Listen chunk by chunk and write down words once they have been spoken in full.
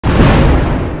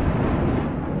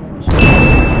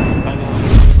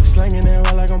Slanging it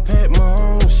while like I'm Pat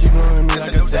Mahomes. She blowing me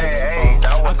like a saxophone.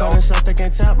 I call the shots, they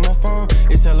can't tap my phone.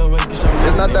 It's hella way to show me.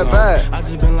 It's not that bad. I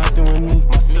just been locked in with me,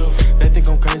 myself. They think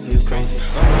I'm crazy or something.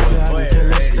 Honestly, I don't care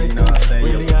less they think.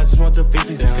 Really, I just want the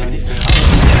 50s and 50s.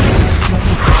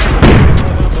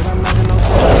 But I'm not in no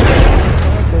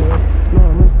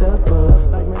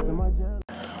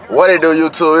What it do,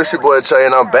 YouTube? It's your boy Trey,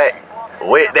 and I'm back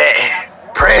with that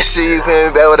pressure. You feel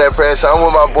me? Back with that pressure. I'm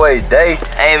with my boy Day.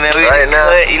 Hey man, we right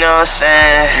now. Cut, you know what I'm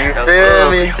saying? You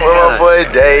feel me? With my boy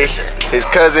Day. His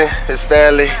cousin, his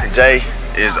family, Jay,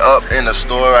 is up in the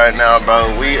store right now,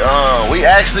 bro. We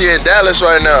actually in Dallas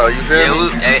right now. You feel me?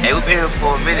 Hey, we been here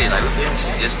for a minute. Like we been here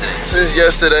since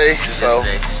yesterday. So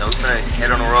we finna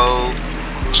head on the road,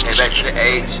 head back to the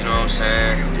H. You know what I'm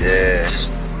saying? Yeah.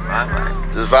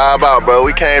 Just vibe out, bro.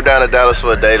 We came down to Dallas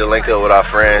for a day to link up with our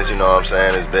friends. You know what I'm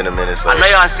saying? It's been a minute. So I know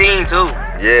y'all seen too.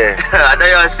 Yeah. I know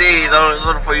y'all seen. It's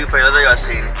on the For You page. I know y'all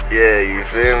seen it. Yeah, you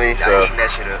feel me? Y'all eating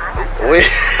that shit up.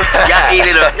 Y'all eat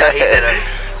it up. Y'all eat it up.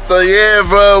 So yeah,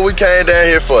 bro, we came down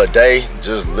here for a day,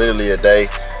 just literally a day.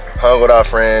 Hung with our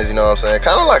friends, you know what I'm saying?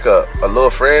 Kind of like a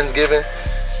little Friendsgiving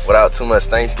without too much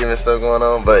Thanksgiving stuff going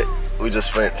on, but we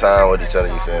just spent time with each other,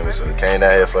 you feel me? So we came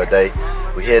down here for a day.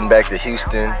 We heading back to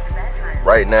Houston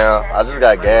right now. I just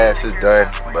got gas, it's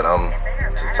done, but I'm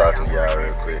just talking to y'all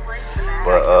real quick.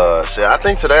 But shit, I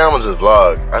think today I'm gonna just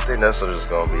vlog. I think that's what it's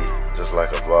gonna be, just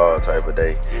like a vlog type of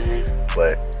day.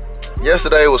 But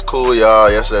yesterday was cool, y'all.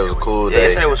 Yesterday was a cool day.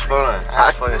 Yesterday was fun. I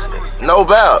had fun yesterday. No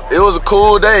doubt. It was a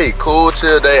cool day. Cool,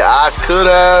 chill day. I could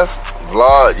have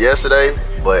vlogged yesterday,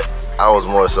 but I was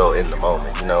more so in the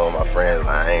moment. You know, my friends,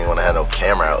 like, I ain't want to have no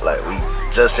camera out. Like, we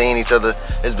just seen each other.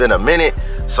 It's been a minute.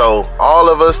 So, all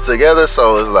of us together.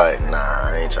 So, it's like, nah,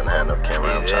 I ain't trying to have no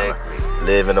camera. I'm trying to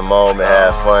live in the moment,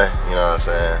 have fun. You know what I'm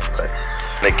saying? Like,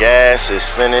 the gas is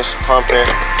finished pumping.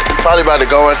 Probably about to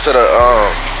go into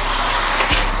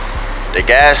the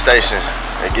gas station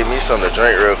and get me something to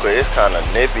drink real quick. It's kind of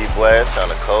nippy, boy. It's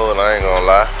kind of cold, I ain't gonna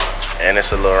lie. And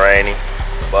it's a little rainy.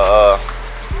 But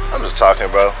I'm just talking,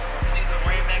 bro.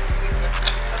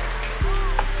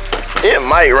 It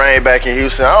might rain back in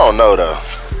Houston. I don't know though.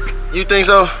 You think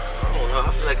so? I don't know.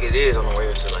 I feel like it is on the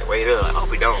way to like wait up. I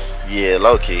hope we don't. Yeah,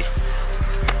 low key.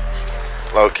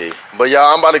 Low key. But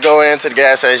y'all, I'm about to go into the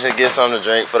gas station and get something to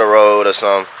drink for the road or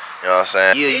something. You know what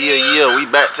I'm saying? Yeah. We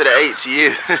back to the H,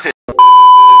 yeah.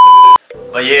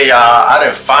 But yeah, y'all, I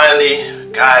done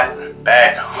finally got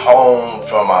back home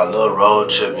from our little road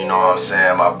trip, you know what I'm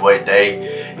saying? My boy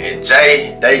Day and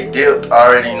Jay, they dipped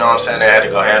already, you know what I'm saying? They had to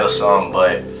go handle something,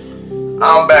 but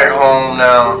I'm back home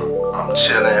now. I'm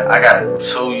chilling. I got 2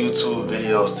 YouTube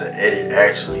videos to edit,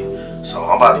 actually. So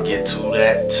I'm about to get to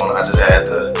that. I just had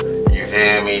to, you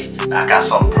feel me? I got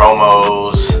some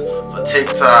promos for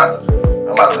TikTok.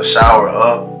 I'm about to shower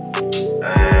up.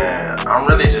 And I'm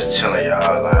really just chilling,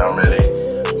 y'all. Like, I'm really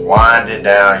winding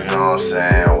down, you know what I'm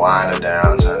saying? Winding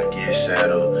down, trying to get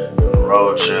settled on the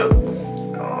road trip. You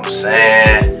know what I'm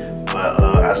saying? But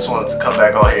I just wanted to come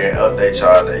back on here and update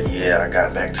y'all that, yeah, I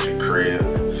got back to the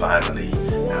crib finally.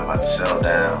 Now I'm about to settle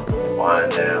down,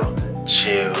 wind down,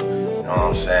 chill, you know what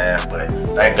I'm saying? But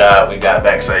thank God we got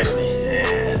back safely,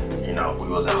 and you know, we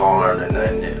wasn't harmed or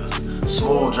nothing. It was a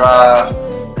smooth drive,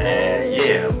 and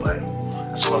yeah, but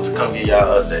I just wanted to come give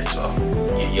y'all an update, so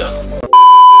yeah.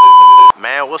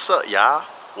 Man, what's up, y'all?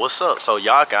 What's up? So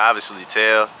y'all can obviously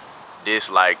tell this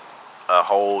like a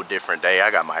whole different day.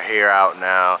 I got my hair out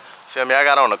now. Feel me? I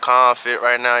got on a confit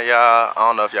right now, y'all. I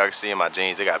don't know if y'all can see in my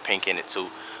jeans. They got pink in it too.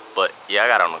 But yeah, I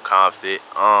got on a confit.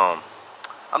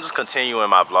 I'm just continuing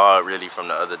my vlog really from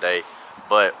the other day.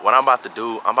 But what I'm about to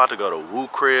do, I'm about to go to Woo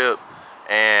crib,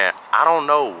 and I don't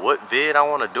know what vid I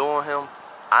want to do on him.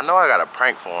 I know I got a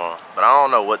prank for him, but I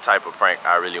don't know what type of prank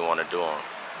I really want to do on him.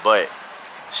 But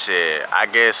shit, I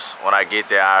guess when I get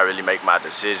there, I really make my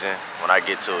decision when I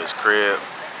get to his crib.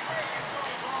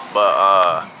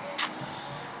 But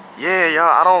yeah,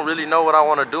 y'all, I don't really know what I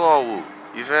want to do on Woo.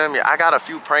 You feel me? I got a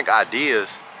few prank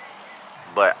ideas,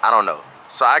 but I don't know.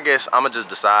 So I guess I'm gonna just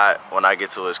decide when I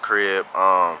get to his crib.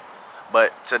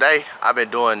 But today, I've been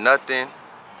doing nothing.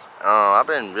 I've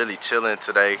been really chilling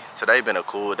today. Today been a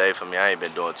cool day for me. I ain't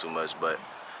been doing too much, but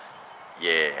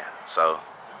yeah. So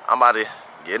I'm about to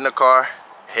get in the car,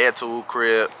 head to Woo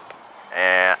crib,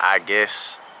 and I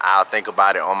guess I'll think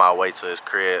about it on my way to his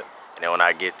crib. And then when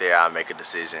I get there, I'll make a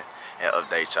decision and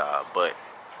update y'all. But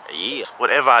yeah,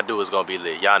 whatever I do is gonna be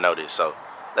lit. Y'all know this. So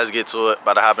let's get to it.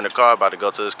 About to hop in the car, about to go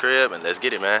to his crib, and let's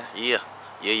get it, man. Yeah.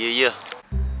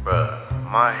 Bruh,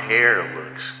 my hair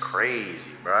looks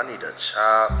crazy, bro. I need a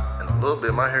chop. In a little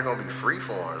bit, my hair gonna be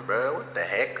freeforms, bro. What the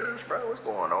heckers, bro? What's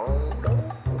going on, though?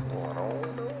 What's going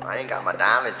on, though? I ain't got my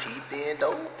diamond teeth in,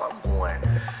 though. I'm going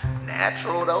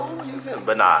natural, though. You feel me?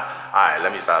 But nah, all right,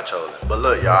 let me stop trolling. But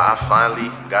look, y'all, I finally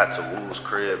got to Woo's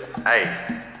crib. Hey,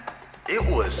 it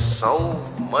was so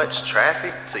much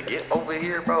traffic to get over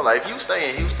here, bro. Like, if you stay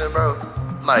in Houston, bro,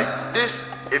 like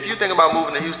this, if you think about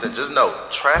moving to Houston, just know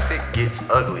traffic gets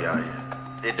ugly out here.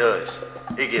 It does.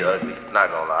 It get ugly,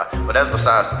 not gonna lie. But that's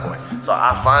besides the point. So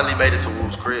I finally made it to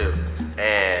Woo's crib.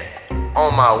 And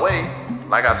on my way,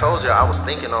 like I told you, I was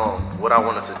thinking on what I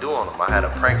wanted to do on him. I had a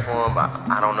prank for him, but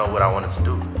I don't know what I wanted to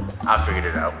do. I figured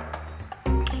it out.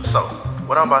 So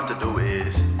what I'm about to do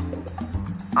is,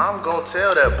 I'm gonna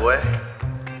tell that boy,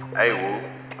 hey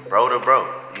Woo, bro to bro,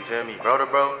 you feel me? Bro to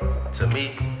bro, to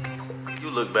me, you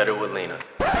look better with Lena.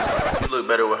 You look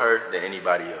better with her than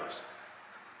anybody else.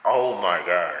 Oh my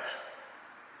gosh.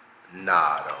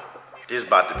 Nah, though. This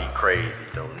about to be crazy,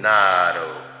 though. Nah,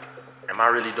 though. Am I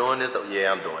really doing this, though?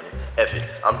 Yeah, I'm doing it. F it.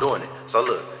 I'm doing it. So,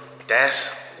 look.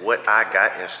 That's what I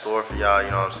got in store for y'all,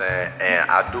 you know what I'm saying? And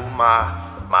I do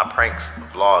my pranks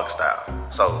vlog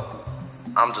style. So,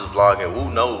 I'm just vlogging.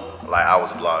 Woo know, like, I was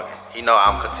vlogging. He know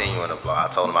I'm continuing to vlog. I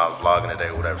told him I was vlogging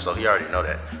today, whatever. So, he already know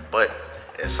that. But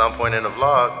at some point in the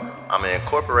vlog, I'm going to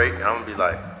incorporate, and I'm going to be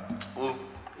like, Woo,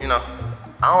 you know,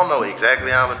 I don't know exactly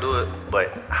how I'm gonna do it,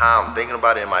 but how I'm thinking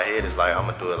about it in my head is like I'm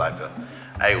gonna do it like a,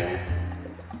 hey Woo,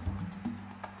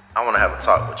 I wanna have a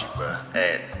talk with you, bro.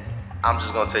 And I'm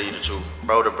just gonna tell you the truth,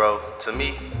 bro to bro. To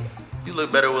me, you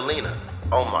look better with Lena.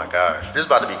 Oh my gosh, this is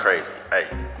about to be crazy. Hey,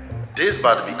 this is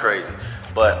about to be crazy.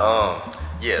 But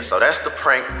yeah, so that's the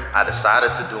prank I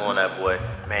decided to do on that boy.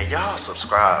 Man, y'all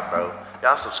subscribe, bro.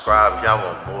 Y'all subscribe if y'all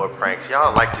want more pranks.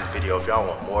 Y'all like this video if y'all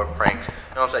want more pranks. You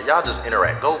know what I'm saying? Y'all just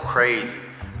interact, go crazy.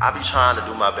 I be trying to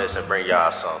do my best and bring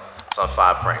y'all some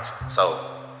 5 pranks. So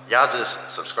y'all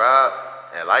just subscribe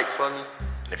and like for me.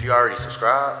 And if you already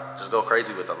subscribed, just go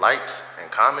crazy with the likes and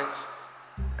comments.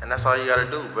 And that's all you gotta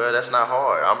do, bro. That's not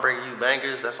hard. I'm bringing you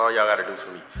bangers. That's all y'all gotta do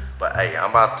for me. But hey, I'm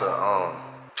about to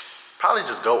probably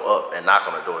just go up and knock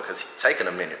on the door because he's taking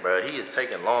a minute, bro. He is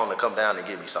taking long to come down and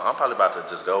get me. So I'm probably about to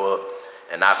just go up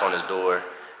and knock on his door.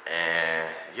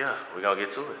 And yeah, we're gonna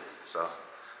get to it. So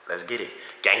let's get it.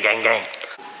 Gang, gang, gang.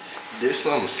 This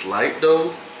something slight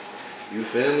though. You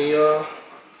feel me, y'all?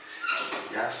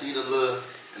 Y'all see the little,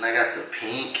 and I got the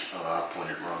pink. Oh, I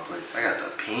pointed the wrong place. I got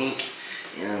the pink,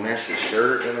 you know, that's the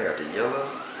shirt, and I got the yellow.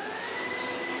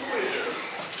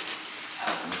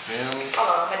 You feel me? Hold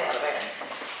on, I'm in the elevator.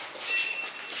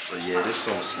 But yeah, this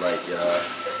something slight, y'all.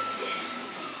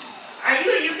 Are you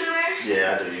a YouTuber?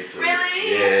 Yeah, I do YouTube. Really?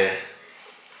 Yeah.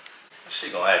 She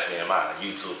gonna ask me, am I a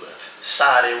YouTuber?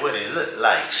 Shawty, what it look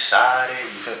like? Shawty,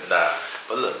 you feel me? Nah.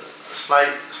 But look, slight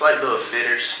little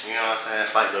fitters, you know what I'm saying?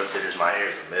 Slight little fitters. My hair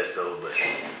is a mess though, but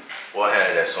we'll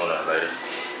handle that sooner or later.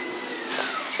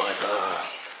 But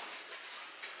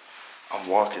I'm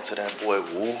walking to that boy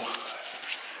Woo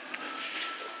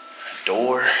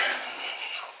door.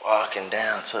 Walking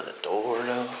down to the door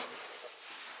though.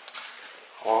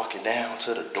 Walking down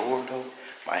to the door though.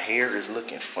 My hair is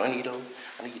looking funny though.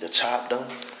 I need to chop though.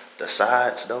 The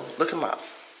sides though. Look at my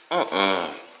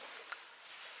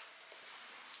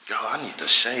Yo, I need to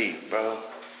shave, bro.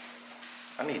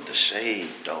 I need to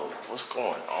shave though. What's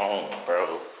going on,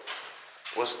 bro?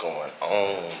 What's going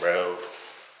on, bro?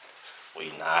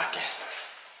 We knocking.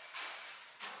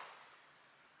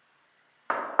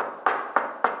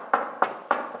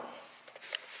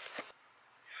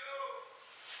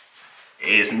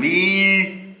 It's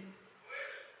me,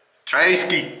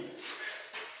 Trayyy.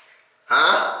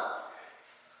 Huh?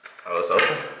 Oh, it's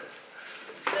open.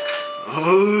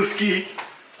 Wooski.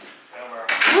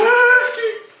 Wooski.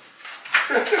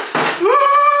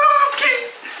 Wooski.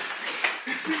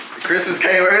 Christmas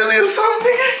came early or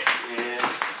something, nigga? Yeah.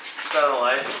 Sound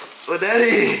like. What that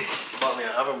is? Bought me a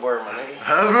hoverboard, my nigga.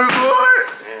 Hoverboard?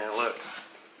 Yeah, look.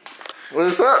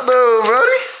 What's up, though,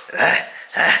 brody?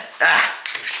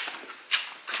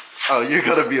 Oh, you're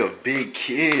gonna be a big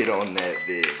kid on that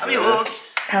bed. I mean, look.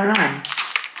 Hold on.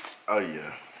 Oh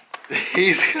yeah,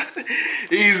 he's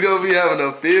gonna be having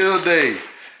a field day.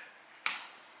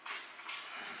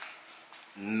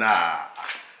 Nah.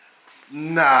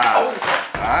 Oh.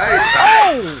 All right.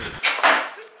 Oh.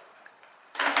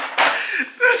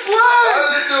 The slide. Why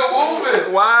is it still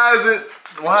moving? Why is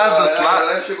the slide?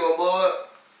 That shit gonna blow up.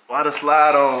 Why the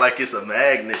slide on like it's a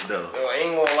magnet though? Yo, I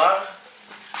ain't gonna lie.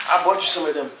 I bought you some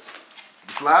of them.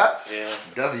 The slides? Yeah.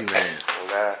 W-Mans. Oh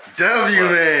God.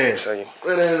 W-Mans. Show you.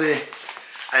 What is it?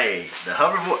 Hey, the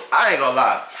hoverboard, I ain't gonna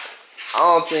lie. I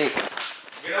don't think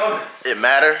Get on. It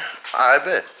matter? I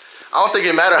bet. I don't think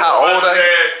it matter how old I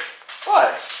get.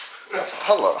 What?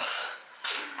 Hold on.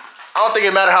 I don't think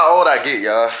it matter how old I get,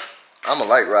 y'all. I'ma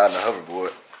like riding a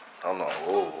hoverboard. I don't know.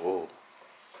 Whoa.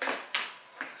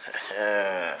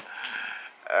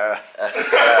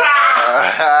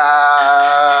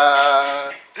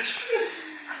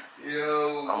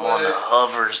 Yo, I'm on the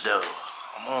hovers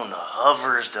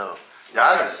though.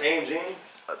 Y'all got the same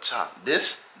jeans?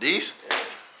 These?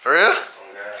 For real?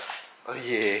 Oh, Oh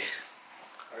yeah.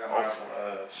 I got mine from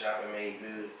Shopping Made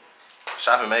Good.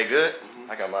 Shopping Made Good?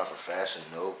 I got mine from Fashion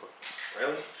Nova.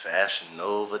 Really? Fashion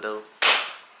Nova though.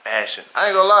 Fashion. I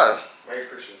ain't gonna lie. Merry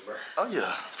Christmas, bro. Oh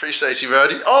yeah. Appreciate you,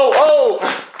 Brody. Oh!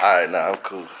 Alright, nah, I'm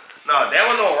cool. No, that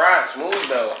one don't ride smooth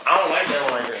though. I don't like that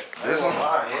one like that. This one?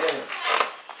 Yeah.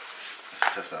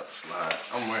 Let's test out the slides.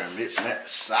 I'm wearing mismatched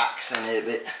socks and that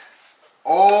bit.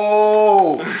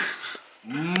 Oh!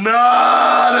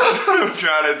 Nah! I'm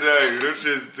trying to tell you, them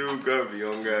shit's too comfy,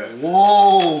 on God.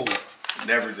 Whoa!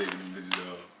 Never taking them bitches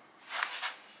off.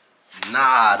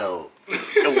 Nah, though.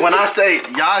 When I say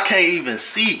y'all can't even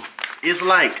see, it's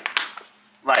like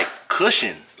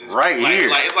cushion right here.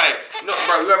 It's like, no,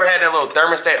 bro, you ever had that little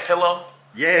thermostat pillow?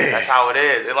 Yeah. That's how it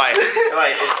is. It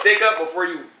stick up before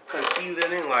you conceal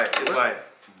it in. Like, it's like,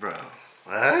 bro,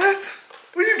 what?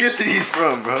 Where you get these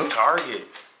from, bro? Target.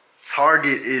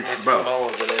 Target is, bro.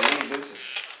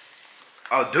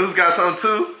 Oh, dudes got something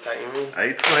too? Are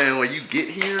you saying when you get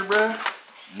here, bro?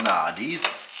 Nah, these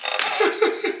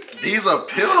are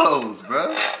pillows,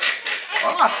 bro.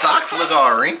 All my socks look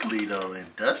all wrinkly though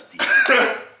and dusty.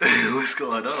 What's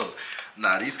going on?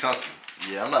 Nah, these comfy.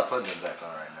 Yeah, I'm not putting them back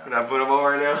on right now. Can I put them on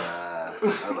right now? Nah,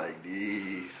 I like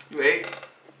these. You ate?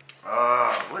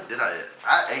 What did I eat?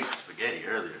 I ate spaghetti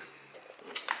earlier.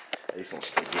 I ate some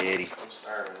spaghetti. I'm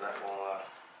starving, not gonna lie.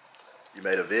 You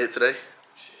made a vid today?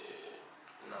 Shit,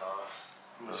 nah.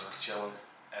 I'm just chilling,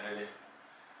 editing.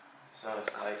 So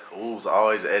it's like, Ooh's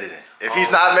always editing. If he's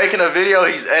not making a video,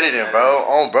 he's editing, bro.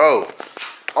 On bro.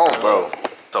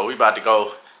 So we about to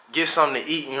go get something to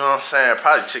eat, you know what I'm saying?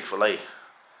 Probably Chick-fil-A.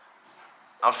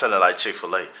 I'm feeling like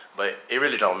Chick-fil-A, but it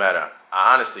really don't matter.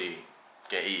 I honestly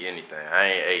can eat anything. I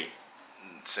ain't ate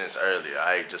since earlier.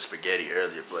 I ate just spaghetti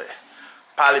earlier, but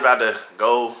probably about to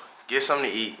go get something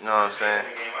to eat, you know what I'm saying?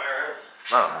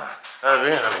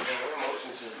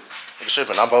 Nigga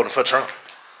tripping, I'm voting for Trump.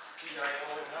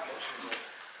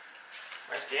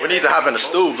 We need to hop in the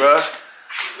stew, bro.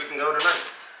 we can go tonight.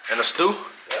 In the stew?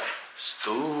 Yeah.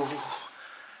 Stew.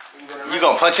 You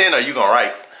gonna punch in or you gonna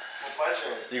write? We'll punch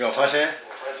in. You gonna punch in? We'll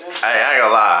punch in. Hey, I ain't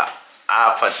gonna lie.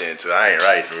 I'll punch in too. I ain't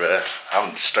writing, bro.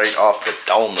 I'm straight off the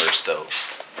domers though.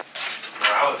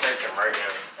 Bro, I would text him right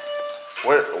now.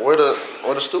 Where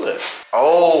the stew at?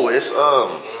 Oh, it's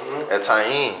at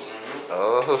Tayin.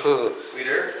 Oh. We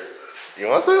there? You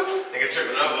want to? Nigga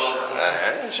tripping up all the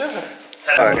time. Sure.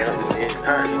 Trying to count to 10. He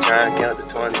trying to count to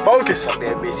 20. Focus. Fuck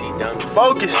that bitch, he dumb.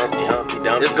 Focus. Humpty, Humpty,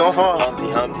 Dumpty. It's gonna fall. Humpty,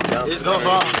 Humpty, Dumpty. It's gonna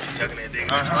fall. Chucking that dick,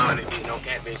 I'm it, no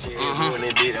catfish shit. Doing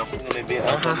that bitch, I'm fooling that bitch.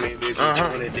 I'm fucking that bitch, I'm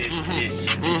chewing that dick.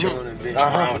 You chewing that bitch, I'm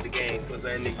around with the gang. Cause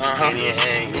that nigga, you can't even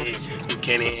hang, yeah. You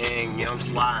can't even hang, yeah, I'm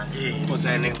sliding. What's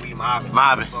that nigga, we mobbing.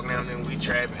 Fucking them nigga, we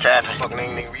trapping. Fucking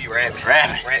them nigga, we rapping.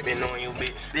 Rapping on your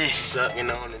bitch. She sucking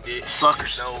on the dick.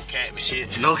 Suckers. No catfish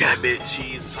shit. No cat. That bitch,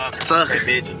 she's a sucker. Sucker. That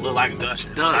bitch look like a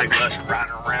gusher. Like gusher,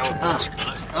 riding around.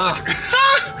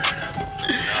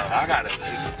 I gotta,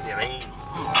 you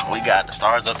know, We got the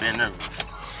stars up in the roof.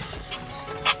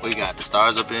 We got the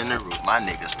stars up in the roof. My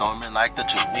nigga storming like the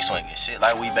truth. We swinging shit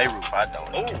like we Beirut. I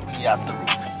don't know. We out the roof.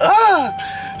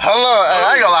 Hello. Hey,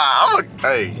 I ain't gonna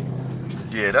lie.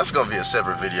 Yeah, that's gonna be a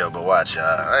separate video, but watch y'all.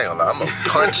 I ain't gonna lie. I'm gonna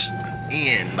punch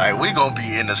in. Like, we gonna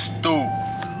be in the stew.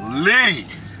 Litty.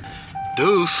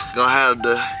 Deuce gonna have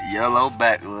the yellow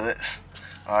backwoods.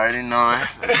 Already knowing.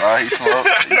 That's all he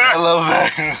smoked. Yellow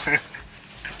backwoods.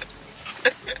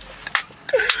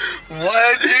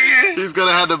 What, nigga? He's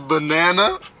gonna have the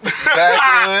banana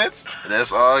backwoods.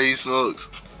 That's all he smokes.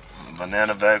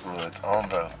 Banana backwoods. On,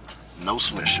 bro. No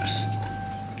swishers.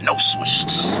 No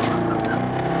swishers.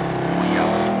 We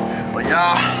out. But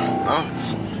y'all,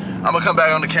 I'm gonna come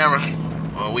back on the camera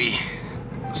when we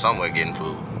somewhere getting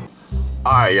food.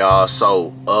 Alright, y'all.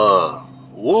 So,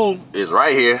 Woo is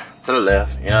right here to the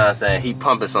left. You know what I'm saying? He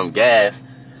pumping some gas.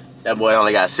 That boy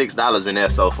only got $6 in there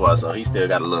so far, so he still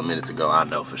got a little minute to go, I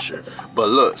know for sure. But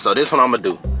look, so this one I'm gonna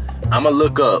do. I'm gonna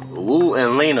look up Woo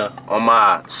and Lena on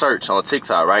my search on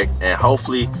TikTok, right? And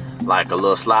hopefully, like a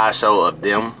little slideshow of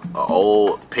them, or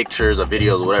old pictures or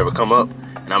videos or whatever come up.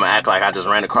 And I'm gonna act like I just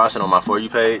ran across it on my For You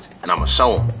page, and I'm gonna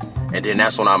show them. And then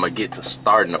that's when I'm gonna get to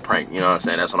starting the prank, you know what I'm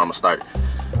saying? That's when I'm gonna start it.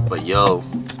 But yo,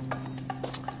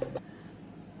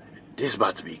 this is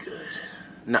about to be good.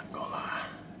 Not gonna lie.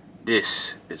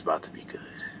 This is about to be good.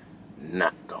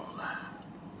 Not gonna lie.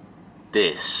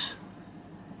 This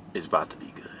is about to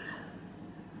be good.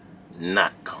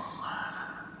 Not gonna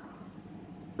lie.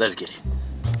 Let's get it.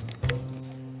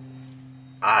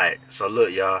 Alright, so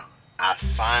look y'all. I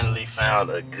finally found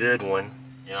a good one,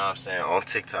 you know what I'm saying, on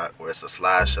TikTok where it's a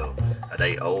slideshow of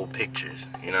they old pictures.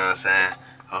 You know what I'm saying?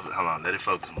 Hold on, let it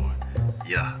focus more.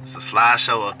 Yeah, it's a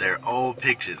slideshow of their old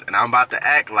pictures. And I'm about to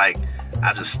act like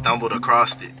I just stumbled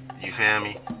across it. You feel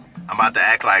me? I'm about to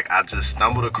act like I just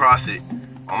stumbled across it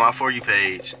on my For You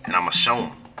page, and I'm gonna show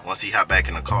him once he hop back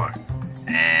in the car.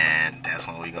 And that's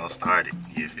when we gonna start it.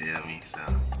 You feel me? So,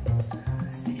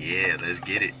 yeah, let's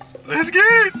get it. Let's get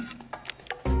it.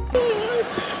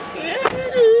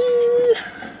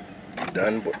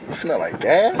 Done. It smell like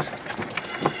gas.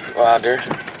 Go out there.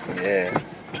 Yeah.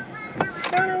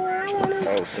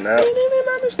 Oh snap.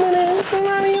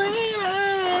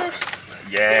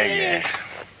 Yeah.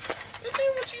 This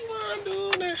ain't what you want to do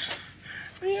there.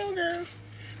 Yo, girl,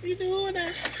 you doing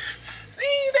that?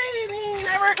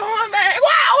 Never going back.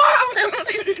 Wow.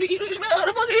 You smell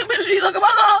the fucking bitch. She's like a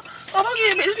bugger. Oh,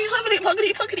 fucking bitch. She's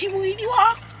fucking weedy.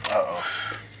 Uh-oh.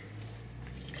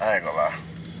 I ain't gonna lie.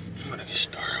 I'm gonna get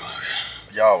started.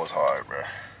 Y'all was hard, bro.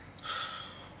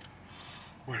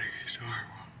 What are you started?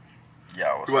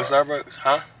 Y'all was You want hard. Starbucks?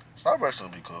 Huh? Starbucks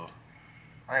would be cool.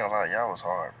 I ain't gonna lie, y'all was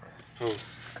hard, bro. Who?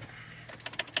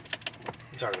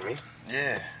 You talking to me?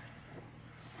 Yeah.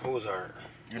 Who was hard?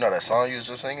 You know that song you was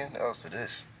just singing? That was to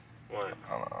this. What?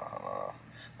 Hold on.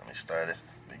 Let me start it.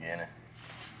 Beginning.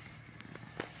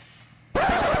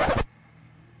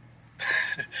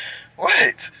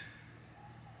 What?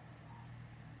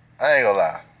 I ain't gonna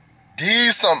lie.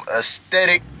 These some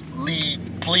aesthetically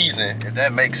pleasing, if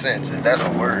that makes sense, if that's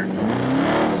a word.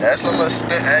 That's some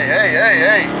aesthetic.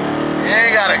 Hey. You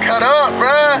ain't gotta cut up,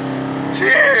 bruh.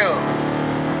 Chill,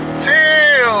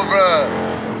 bruh.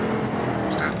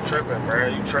 Stop tripping, bro.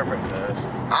 You tripping, cuz.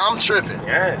 I'm tripping.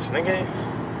 Yes, nigga.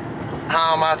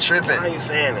 How am I tripping? Why are you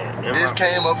saying that? This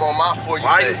came up on my For You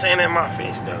Why are you page. saying that in my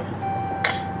face, though?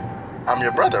 I'm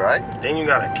your brother, right? Then you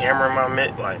got a camera in my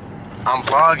mid, like. I'm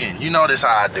vlogging. You know this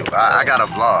how I do. I got a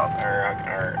vlog.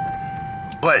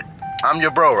 Alright. But I'm your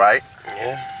bro, right?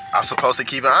 Yeah. I'm supposed to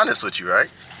keep it honest with you, right?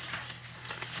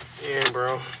 Yeah,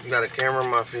 bro. You got a camera in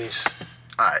my face.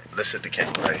 Alright, let's set the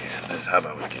camera right here. How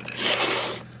about we do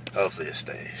this? Hopefully it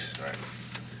stays, right?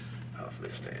 Hopefully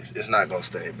it stays. It's not gonna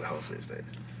stay, but hopefully it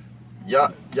stays.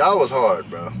 Y'all was hard,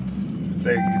 bro.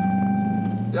 Thank you.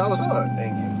 Y'all was hard.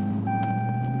 Thank you.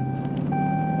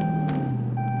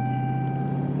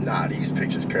 Nah, these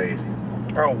pictures crazy.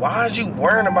 Bro, why is you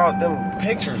worrying about them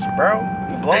pictures, bro?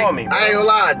 You blowing me, bro. I ain't gonna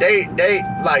lie, they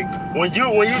like when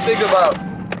you think about.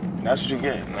 That's what you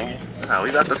get, nigga. Nah, we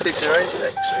about to fix it right there.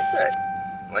 Shake back.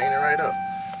 Laying it right up.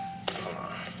 Hold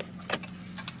on.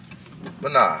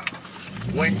 But nah,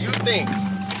 when you think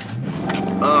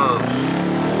of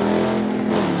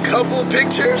couple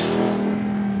pictures,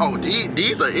 oh,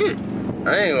 these are it.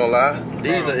 I ain't gonna lie.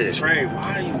 These are it. Trey,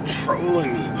 why are you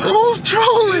trolling me, bro? Who's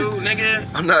trolling? You, nigga.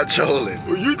 I'm not trolling.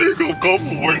 Well, you think of couple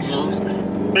pictures?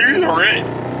 These are it.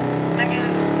 Nigga.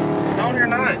 No, they're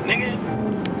not, nigga.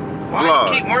 Why Vlog.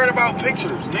 you keep worrying about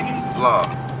pictures, nigga? Vlog.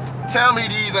 Tell me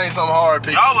these ain't some hard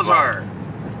pictures. Y'all was Vlog. hard.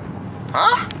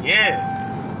 Huh? Yeah.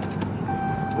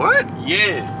 What?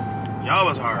 Yeah. Y'all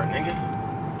was hard, nigga.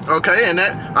 Okay, and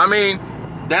that, I mean,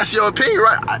 that's your opinion,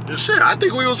 right? I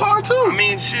think we was hard too. I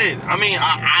mean, shit.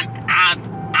 I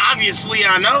obviously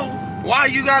I know. Why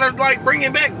you gotta, like, bring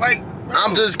it back? Like, bro.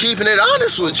 I'm just keeping it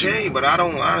honest with you. Okay, but I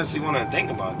don't honestly want to think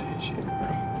about that shit, bro.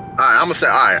 Alright, I'm gonna say,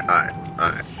 alright.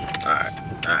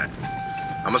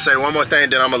 I'm gonna say one more thing,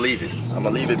 then I'm gonna leave it. I'm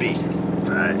gonna leave it be.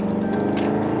 Alright.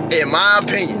 In my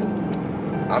opinion,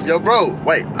 I'm your bro.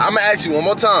 Wait, I'm gonna ask you one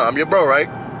more time. I'm your bro, right?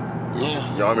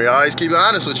 Yeah. You want me to always keep it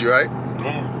honest with you, right?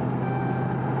 Yeah.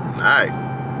 Alright.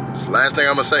 This is the last thing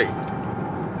I'm gonna say.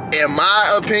 In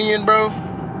my opinion, bro.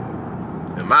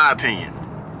 In my opinion.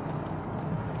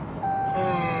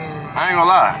 I ain't gonna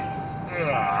lie.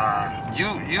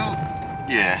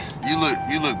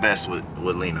 You look best with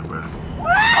Lena, bro.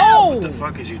 What the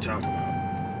fuck is you talking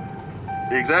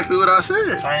about? Exactly what I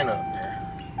said. Sign up, bro.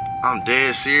 I'm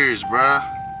dead serious, bruh.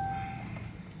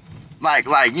 Like,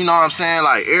 you know what I'm saying?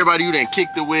 Like, everybody you done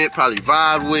kicked it with, probably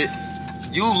vibed with,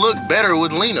 you look better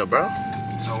with Lena, bro.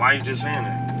 So why you just saying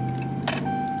that?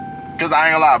 Cause I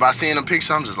ain't gonna lie, by seeing them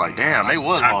pictures, I'm just like, damn, they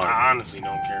was hard. I honestly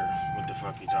don't care what the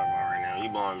fuck you talking about right now. You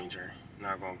blowing me, Trey.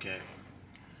 Not gonna care.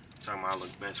 Talking about I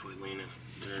look best with Lena.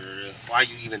 Why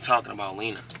you even talking about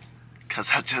Lena? Cause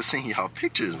I just seen y'all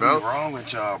pictures, bro. What's wrong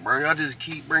with y'all, bro? Y'all just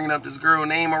keep bringing up this girl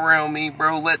name around me,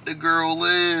 bro. Let the girl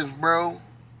live, bro.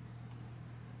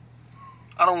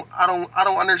 I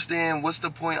don't understand. What's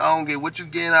the point? I don't get what you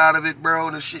getting out of it,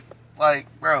 bro. The shit, like,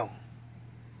 bro.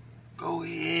 Go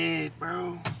ahead,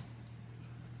 bro.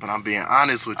 But I'm being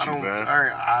honest with you, bro.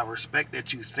 Alright, I respect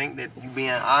that you think that you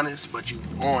being honest, but you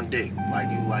on dick, like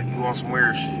you on some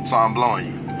weird shit. So I'm blowing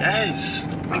you. Yes,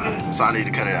 nigga. So I need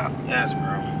to cut it out. Yes,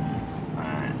 bro.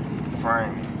 Alright.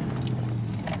 Frame.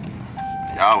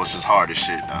 Y'all was just hard as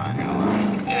shit, dog.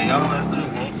 Yeah, y'all was too,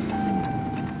 nigga.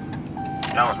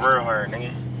 Y'all was real hard,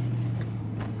 nigga.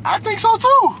 I think so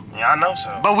too. Yeah, I know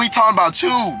so. But we talking about you,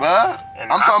 bro.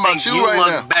 And I'm talking about you right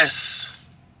now. look best.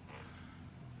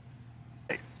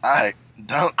 Alright,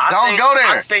 don't go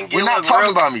there. We're not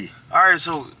talking about me. Alright,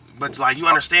 so, but like you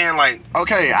understand, like.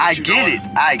 Okay, I get it.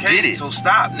 I get it. So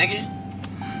stop, nigga.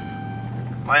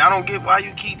 Like I don't get why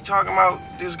you keep talking about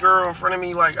this girl in front of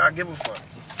me. Like I give a fuck.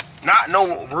 Not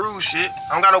no rude shit.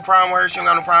 I don't got no problem with her. She don't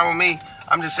got no problem with me.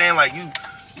 I'm just saying, like you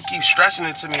keep stressing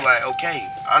it to me. Like okay,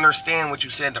 I understand what you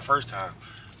said the first time.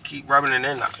 Keep rubbing it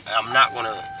in. I'm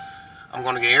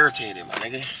gonna get irritated, my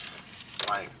nigga.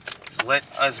 Like just let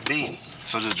us be.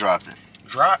 So just drop it.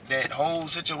 Drop that whole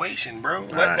situation, bro.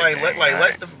 Let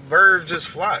the bird just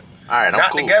fly. Alright, I'm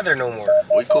not cool. together no more.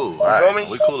 We cool. You feel me?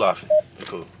 We cool off it. We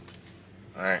cool.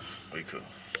 Alright, we cool.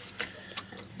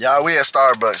 Y'all, we at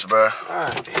Starbucks, bro.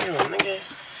 God damn, nigga.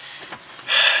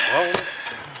 Well,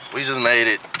 We just made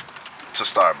it to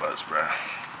Starbucks, bro.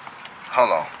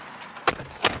 Hold on.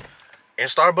 In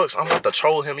Starbucks, I'm about to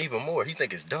troll him even more. He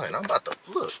think it's done. I'm about to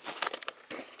look.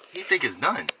 He think it's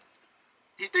done.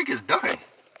 He think it's done.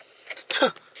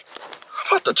 I'm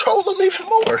about to troll him even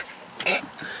more.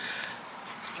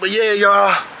 But yeah,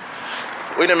 y'all.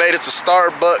 We done made it to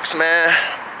Starbucks, man.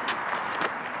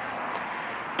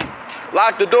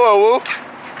 Lock the door, Woo.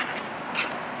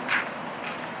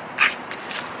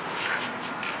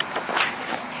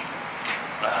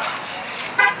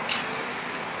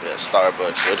 Yeah,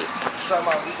 Starbucks with it.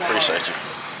 Appreciate you.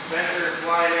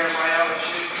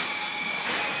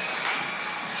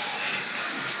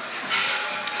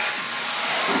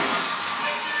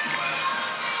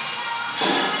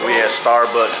 We at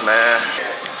Starbucks, man.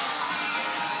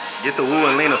 Get the Woo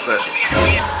and Lena special.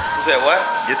 You said what?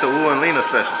 Get the Woo and Lena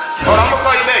special. Hold on, I'm gonna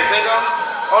call you back, Sango.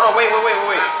 Hold on, wait.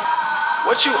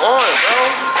 What you on, bro?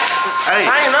 Hey,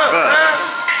 Tighten up, bro. man.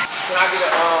 Can I get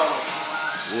a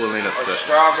Woo and Lena special.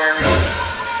 strawberry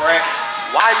crack?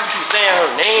 Why you keep saying her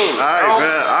name, Alright, bro?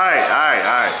 bro.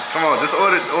 Alright. Come on, just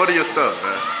order your stuff,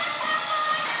 man.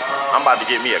 I'm about to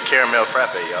get me a caramel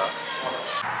frappe, y'all.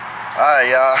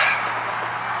 Alright, y'all.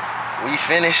 We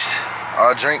finished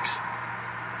our drinks.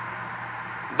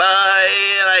 Bye,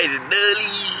 like the dully.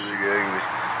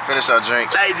 Finish our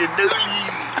drinks. Like the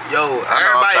dully. Yo,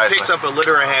 everybody picks up a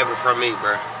littering habit from me,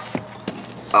 bro.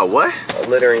 A what? A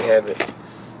littering habit.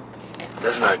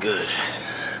 That's not good.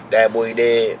 That boy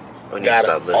dead. Got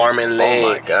an arm and leg. Oh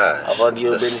my gosh. I fuck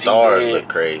you, the bitch. stars look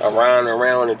crazy.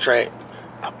 Around the track.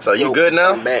 So you good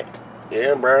now? I'm back.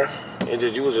 Yeah, bro.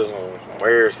 You was just on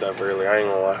weird stuff earlier. I ain't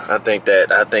gonna lie.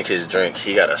 I think his drink,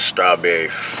 he got a strawberry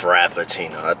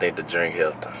frappuccino. I think the drink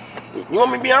helped him. You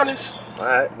want me to be honest?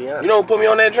 Alright, be honest. You don't put me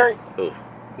on that drink? Who?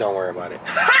 Don't worry about it.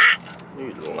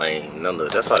 You lame. No,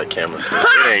 look, that's why the camera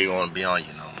it ain't gonna be on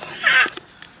you no more.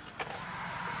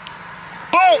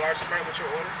 Boom! Large Sprite with your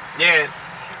order? Yeah.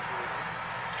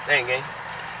 Dang, gang.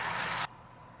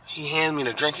 He handed me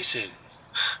the drink. He said,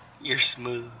 "You're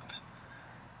smooth."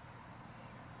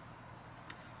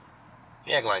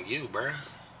 He acting like you, bruh.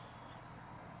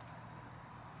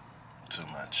 Too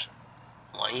much.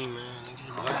 Lame, man.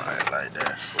 Alright, like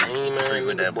that. Lame, man. Freak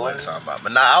what that boy talking about.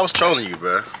 But nah, I was trolling you,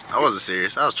 bro. I wasn't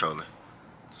serious. I was trolling.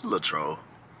 Just a little troll.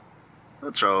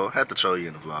 Had to troll you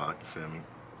in the vlog. You feel me?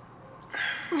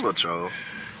 A little troll.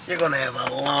 You're gonna have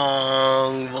a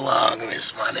long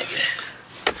vlogmas, my nigga.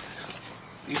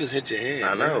 You just hit your head.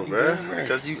 I know, bro.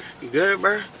 Because you good,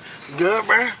 bro? You good,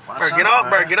 bro? Watch Get out, off,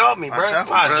 bro. Get off me, bro. Watch out,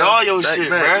 I jaw your shit,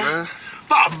 bro.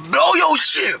 I blow your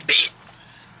shit, bitch.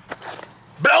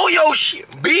 Blow your shit,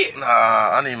 bitch.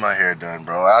 Nah, I need my hair done,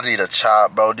 bro. I need a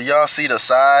chop, bro. Do y'all see the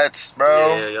sides,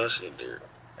 bro? Yeah, your shit dirt.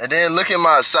 And then look at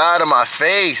my side of my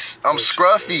face. I'm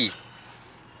scruffy.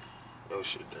 Your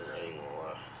shit dirt, I ain't gonna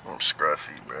lie. I'm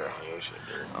scruffy, bro. Your shit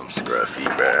dirt. I'm scruffy,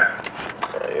 bro.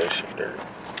 Yeah, your shit dirt.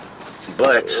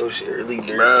 But, Your shit really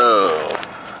dirt. bro.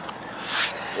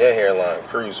 Your hairline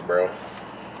cruise, bro.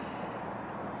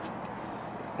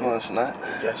 No, it's not.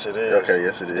 Yes, it is. Okay,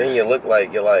 yes, it is. Then you look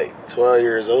like you're like 12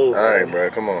 years old. Alright, bro.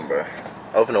 Come on, bro.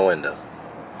 Open the window.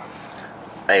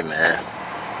 Hey, man.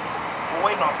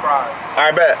 We're waiting on fries.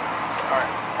 Alright, bet. Alright.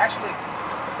 Actually,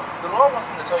 the Lord wants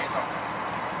me to tell you something.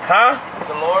 Huh?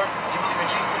 The Lord, you believe in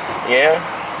Jesus? Yeah.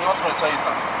 He wants me to tell you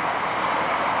something.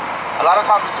 A lot of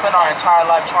times we spend our entire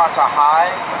life trying to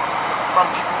hide from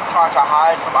people, trying to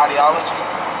hide from ideology.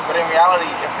 But in reality,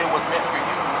 if it was meant for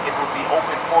you, it would be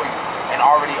open for you and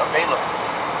already available.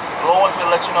 The Lord wants me to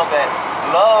let you know that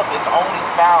love is only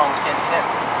found in Him.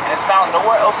 And it's found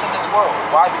nowhere else in this world.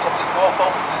 Why? Because this world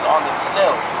focuses on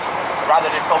themselves rather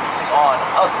than focusing on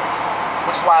others.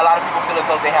 Which is why a lot of people feel as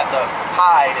though they have to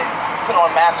hide and put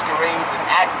on masquerades and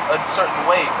act a certain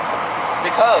way.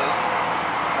 Because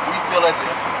we feel as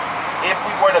if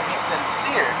we were to be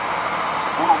sincere,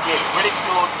 we will get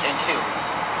ridiculed and killed.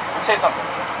 Let me tell you something.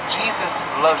 Jesus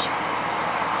loves you.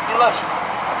 He loves you.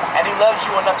 And He loves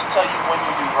you enough to tell you when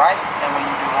you do right and when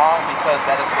you do wrong, because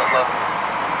that is what love is.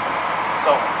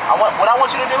 So, what I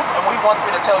want you to do, and what He wants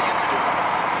me to tell you to do,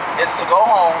 is to go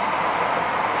home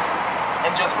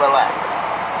and just relax.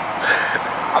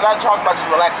 I'm not talking about just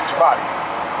relax with your body.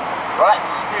 Relax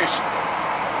spiritually.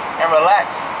 And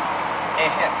relax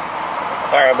in Him.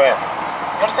 Alright, bet.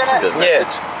 You understand that? Good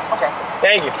message. Yeah. Okay.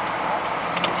 Thank you. We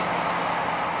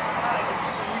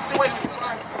still waiting on your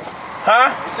fries.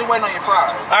 Huh? We still waiting on your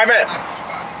fries. Alright, bet.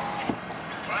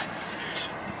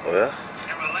 Well.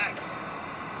 And relax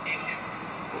in Him.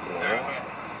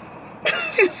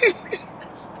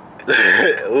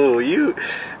 Ooh, you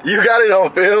got it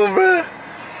on film, bro.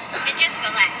 And just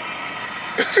relax.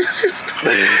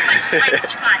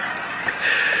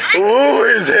 Ooh,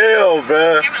 as hell,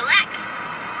 bro. And relax.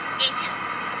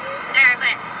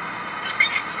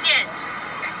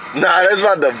 Nah, that's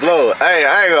about to blow. Hey,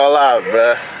 I ain't gonna lie,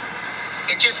 bro.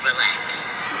 And just relax.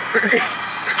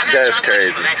 That's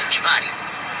crazy. Relax with your body.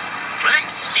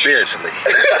 Relax Spiritually.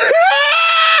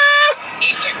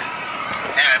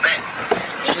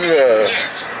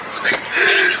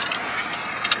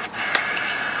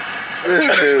 This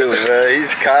dude, bro,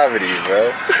 he's comedy,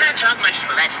 bro. I'm not talking about just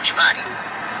relax with your body.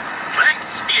 Relax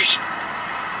spiritually.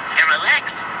 And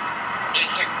relax.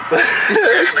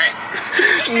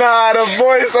 Nah, the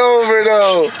voiceover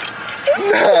though.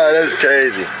 Nah, that's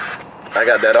crazy. I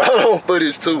got that all on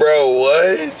footage too. Bro,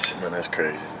 what? Man, that's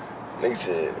crazy. Nigga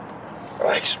said,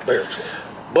 like spiritual.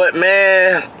 But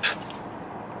man,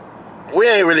 we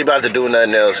ain't really about to do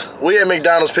nothing else. We at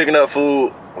McDonald's picking up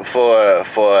food for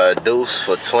a deuce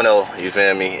for 20, you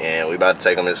feel me? And we about to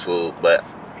take him his food, but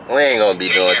we ain't gonna be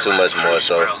doing too much more,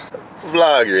 so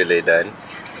vlog really done.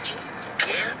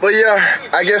 But yeah,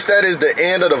 I guess that is the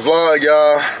end of the vlog,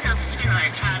 y'all.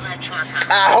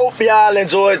 I hope y'all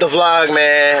enjoyed the vlog,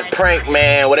 man. Prank,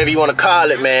 man. Whatever you want to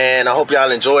call it, man. I hope y'all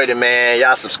enjoyed it, man.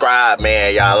 Y'all subscribe,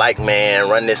 man. Y'all like, man.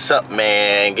 Run this up,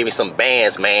 man. Give me some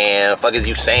bands, man. Fuck is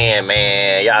you saying,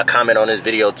 man? Y'all comment on this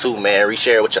video, too, man.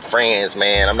 Reshare it with your friends,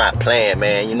 man. I'm not playing,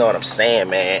 man. You know what I'm saying,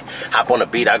 man. Hop on the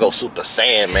beat. I go Super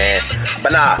Saiyan, man.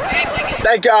 But nah,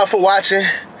 thank y'all for watching.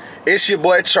 It's your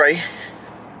boy, Trey.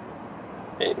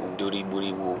 Duty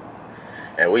booty woo.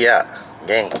 And we out.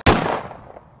 Gang.